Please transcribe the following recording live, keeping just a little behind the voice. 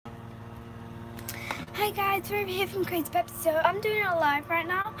Hi guys, we're here from Crazy Pep. So I'm doing a live right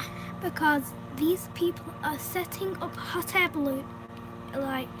now because these people are setting up a hot air balloon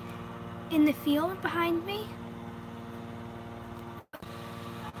like in the field behind me.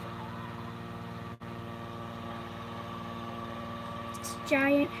 It's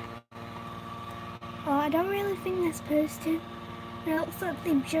giant. Oh, I don't really think they're supposed to. It looks like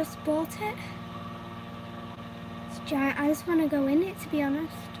they've just bought it. It's giant. I just want to go in it, to be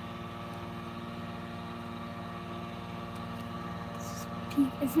honest.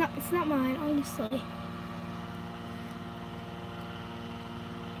 It's not mine, honestly.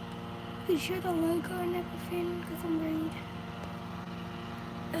 You show the logo and everything because I'm worried.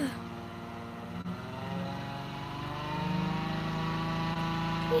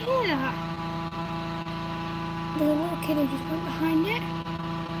 Can you hear that? The little kid who just went behind it.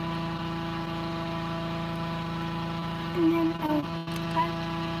 And then,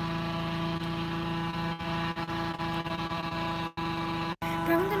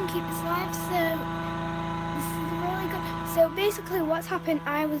 but I'm going to keep this live, so this is really good. So basically what's happened,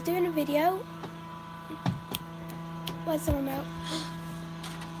 I was doing a video. Where's the remote?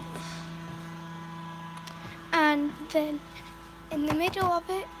 And then in the middle of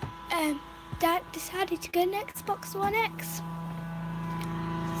it, Dad decided to get an Xbox One X.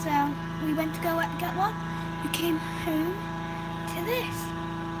 So we went to go get one. We came home to this.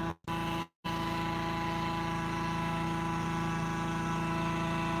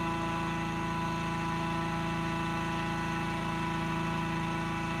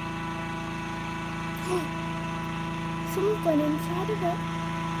 Someone's gone inside of it.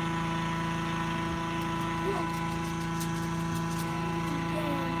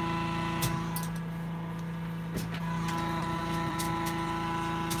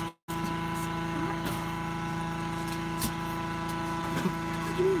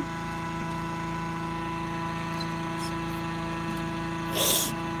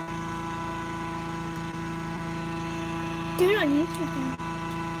 Do it on YouTube.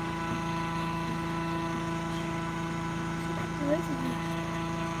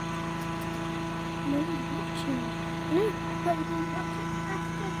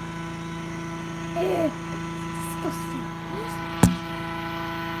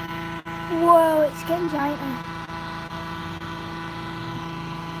 Whoa, it's getting giant now.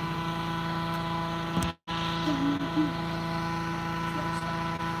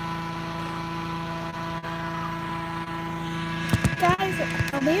 Guys,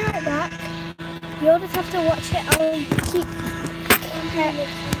 I'll be right back. You'll just have to watch it. I'll keep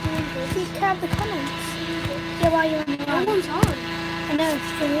count the comments. Yeah, while you're on the line. No one's on. I know,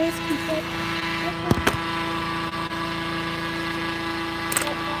 so there is people.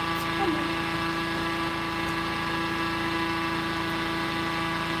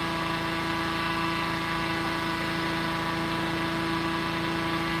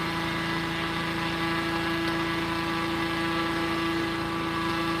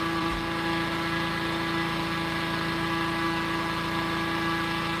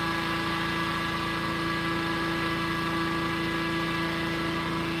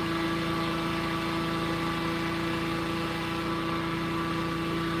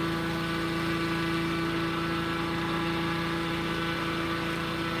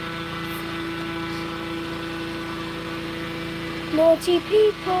 Naughty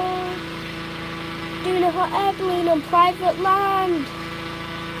people doing a hot air balloon on private land.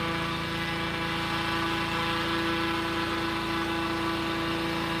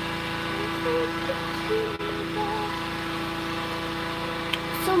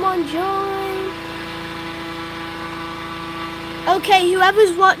 Someone join. Okay,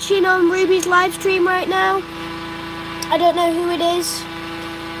 whoever's watching on Ruby's live stream right now, I don't know who it is.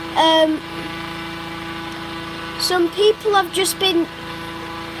 Some people have just been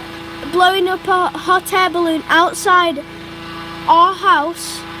blowing up a hot air balloon outside our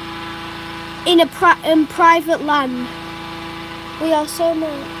house in private land. We are so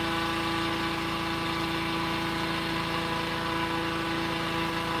mad.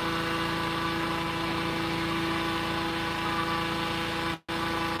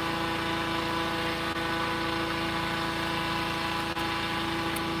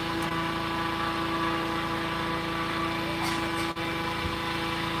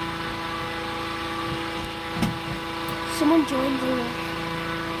 Someone joined the live.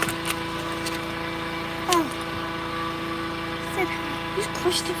 Oh. Said hi. Who's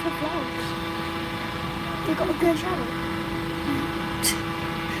Christopher Vlogs? They got a good channel.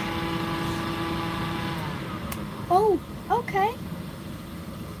 Oh, okay.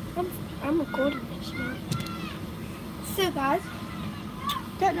 I'm recording this now. So guys,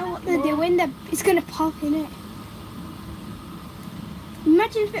 Don't know what they're doing. It's gonna pop in it.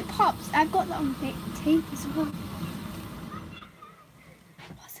 Imagine if it pops. I've got that on tape as well.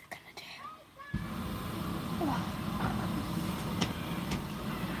 What's it gonna do? Oh.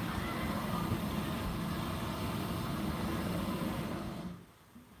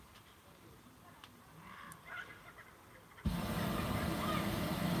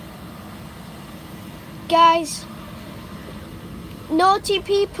 Guys, naughty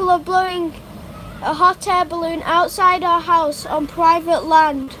people are blowing a hot air balloon outside our house on private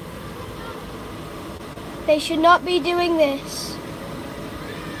land. They should not be doing this.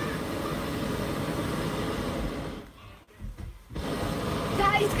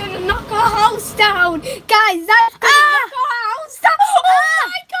 That is going to knock our house down. Guys, that's going to knock our house down. Oh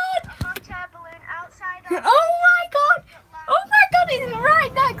my God. A hot air balloon outside our house. Oh my God. Oh my God, it's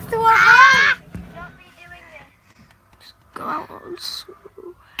right next to our house. Go out.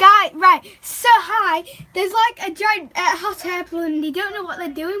 Guys, right, so high, there's like a giant hot air balloon and you don't know what they're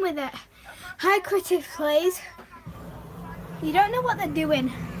doing with it. Hi, critics, please. You don't know what they're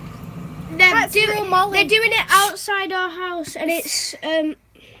doing. They're doing it outside our house and it's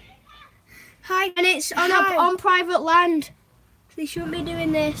on private land. They shouldn't be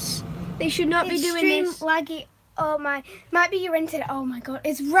doing this. They should not be doing this. Laggy. Oh my, might be your internet. Oh my God,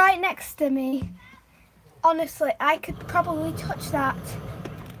 it's right next to me. Honestly, I could probably touch that.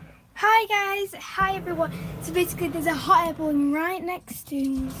 Hi guys, hi everyone. So basically there's a hot air balloon right next to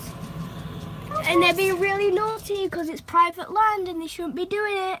us. And they're being really naughty because it's private land and they shouldn't be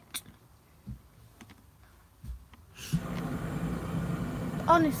doing it.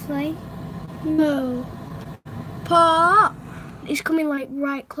 Honestly, no. Pop! It's coming like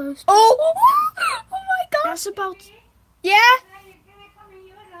right close. Oh! Oh my God! That's about... Yeah?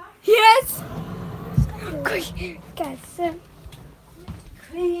 Yes! Quick, guys, quick.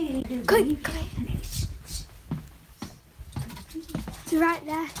 It's right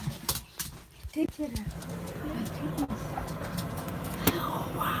there. Take it out. Oh,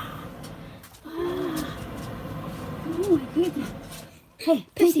 wow. Oh my goodness. Hey,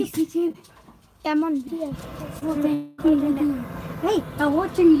 Pissy. Yeah, I'm on video. Hey, I'm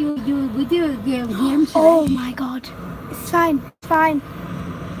watching you video games. Oh my God. It's fine. It's fine.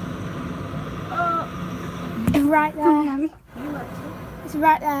 It's right there. It's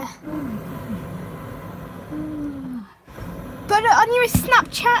right there. Put it on your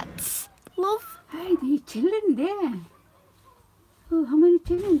Snapchats, love. Hey, the children there. Oh, how many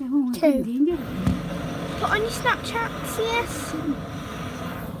children there? Oh, 2. Danger. Put on your Snapchats, yes.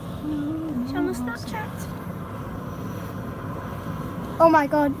 Oh, Show on the Snapchat. Oh my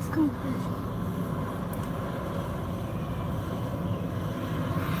God, it's coming close.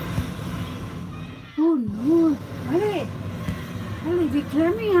 Oh no. Hurry. Hurry, they're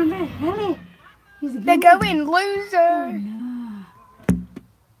climbing on there. Hurry. They're going, loser. Oh no.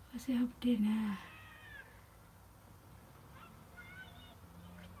 What's up there now?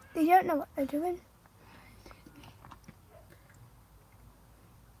 They don't know what they're doing.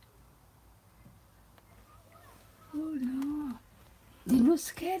 Oh no. They don't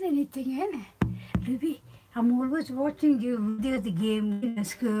scare anything, eh? Ruby, I'm always watching you video the game in the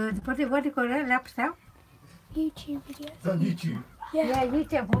school. What do you call it? Laptop? YouTube videos. It's on YouTube. Yeah,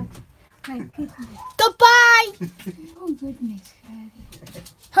 YouTube. My goodness. Goodbye. Oh goodness.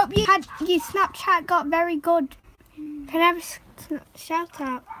 Hope your Snapchat got very good. Can I have a shout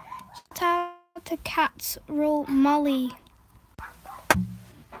out? Shout out to Cats Rule Molly.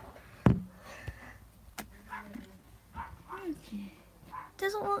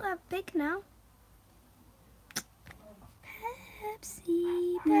 Doesn't look that big now.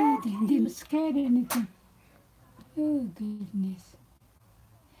 Pepsi. No, they don't scare anything. Oh goodness.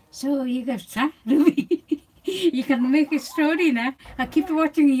 So you got, huh, Ruby? You can make a story now. I keep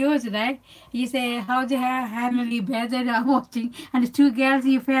watching yours, right? You say how they handle your brother. I'm watching, and the 2 girls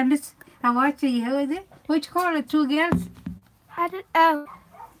you friends. I'm watching. You heard it? What you call it? 2 girls? I don't. Oh,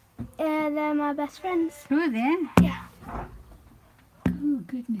 yeah, they're my best friends. Who there? Yeah. Oh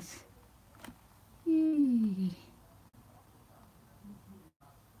goodness. Yay.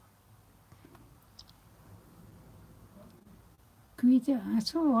 I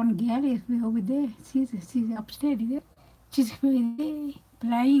saw one girl is over there. She's upstairs there. She's playing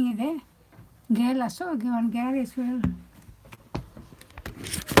there. Girl, I saw one girl as well.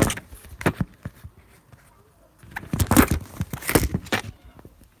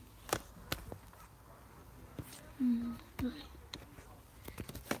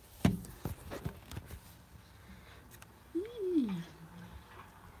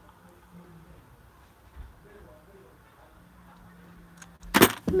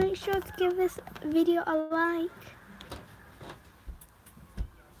 make sure to give this video a like.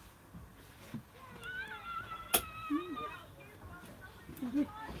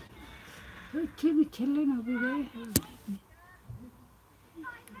 Timmy chilling over there.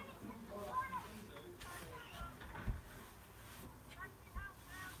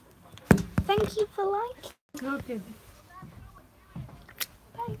 Thank you for liking. Go, Timmy.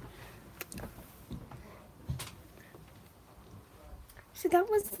 Bye. So that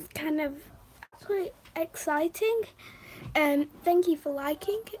was kind of quite exciting. Thank you for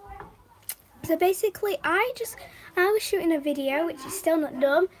liking. So basically, I was shooting a video, which is still not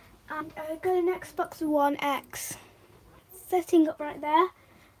done, and I got an Xbox One X setting up right there,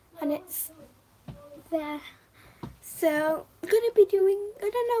 and it's there. So I'm gonna be doing, I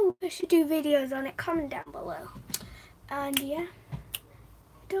don't know if I should do videos on it, comment down below. And yeah, I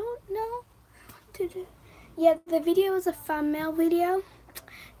don't know what to do. Yeah, the video was a fan mail video,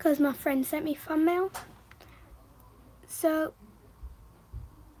 because my friend sent me fan mail. So,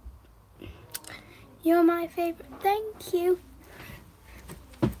 you're my favourite. Thank you.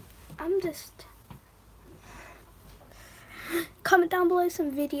 I'm just... Comment down below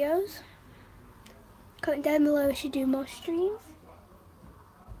some videos. Comment down below if I should do more streams.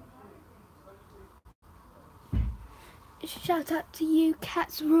 Shout out to you,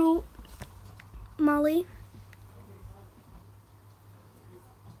 Cats Rule, Molly.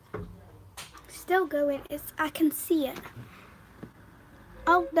 Still going. I can see it.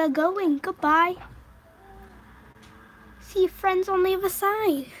 Oh, they're going. Goodbye. See your friends on the other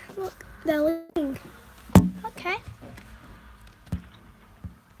side. Look, they're leaving. Okay.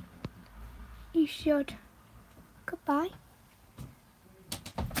 You should. Goodbye.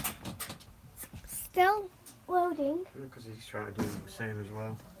 Still loading. Because he's trying to do the same as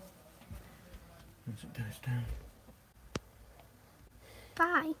well. Once it dies down.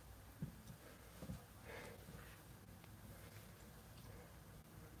 Bye.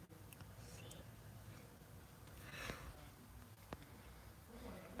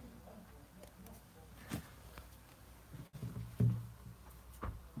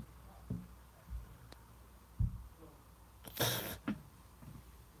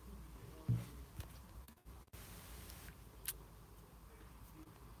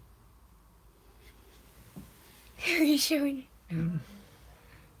 Are you showing?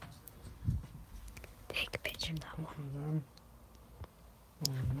 Take a picture of that one.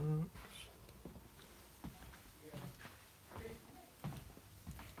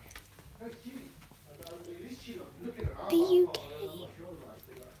 The UK.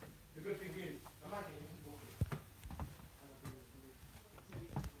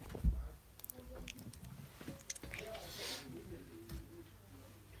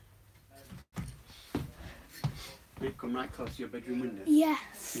 You've come right close to your bedroom window.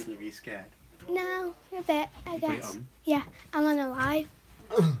 Yes. You'd be scared. No, a bit, I Put it guess. on. Yeah, I'm on a live.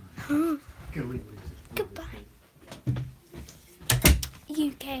 Go in. Goodbye.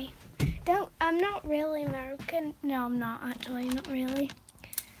 UK. I'm not really American. No, I'm not actually, not really.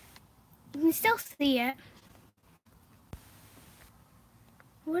 You can still see it.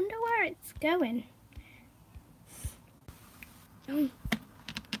 Wonder where it's going. Oh,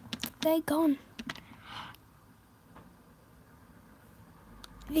 they're gone.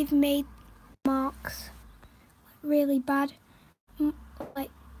 They've made marks, really bad,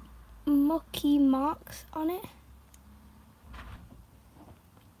 like mucky marks on it,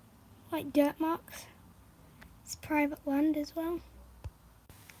 like dirt marks. It's private land as well.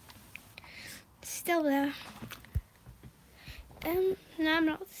 It's still there. No, I'm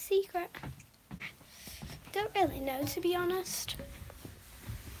not the secret. Don't really know, to be honest.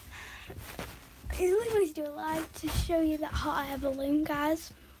 I really wanted to do a live to show you that hot air balloon,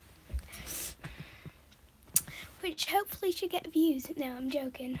 guys. Which hopefully should get views. No, I'm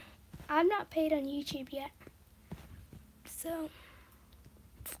joking. I'm not paid on YouTube yet. So,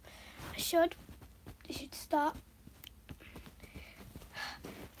 I should start.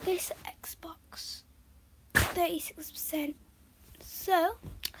 This Xbox, 36%. So,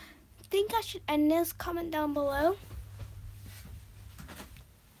 I think I should end this. Comment down below.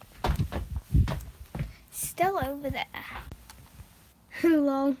 Still over there.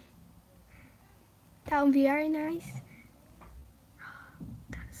 Lol. That would be very nice.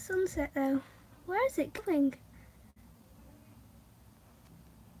 That sunset though. Where is it going?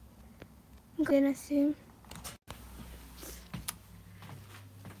 I'm gonna assume.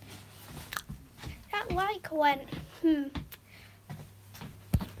 That like went.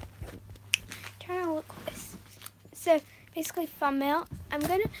 Trying to look at this. So basically fan mail. I'm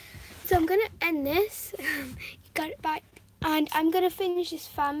gonna end this. You got it back. And and I'm going to finish this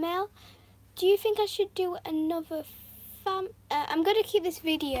fan mail. Do you think I should do another fan... I'm going to keep this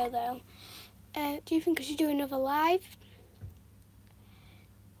video though. Do you think I should do another live?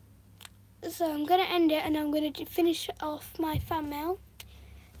 So I'm going to end it and I'm going to finish off my fan mail.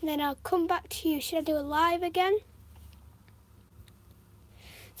 And then I'll come back to you. Should I do a live again?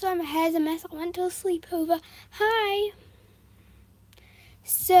 So my hair's a mess. I went to a sleepover. Hi!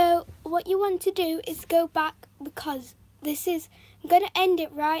 So what you want to do is go back, because this is... I'm going to end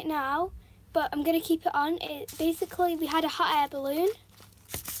it right now, but I'm going to keep it on. Basically, we had a hot air balloon.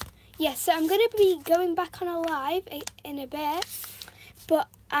 Yes, so I'm going to be going back on a live in a bit. But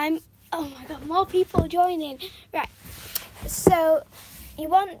oh my god, more people joining. Right, so you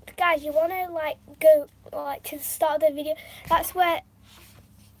want to go to the start of the video. That's where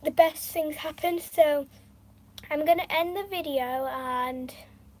the best things happen. So I'm going to end the video and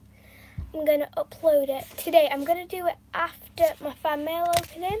I'm going to upload it today. I'm going to do it after my fan mail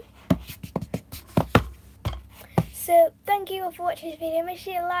opening. So thank you all for watching this video. Make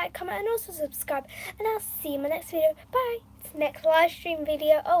sure you like, comment and also subscribe. And I'll see you in my next video. Bye. Next live stream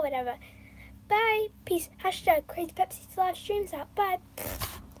video or whatever. Bye. Peace. # Crazy Pepsi's live streams out. Bye.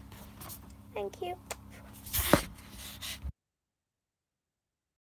 Thank you.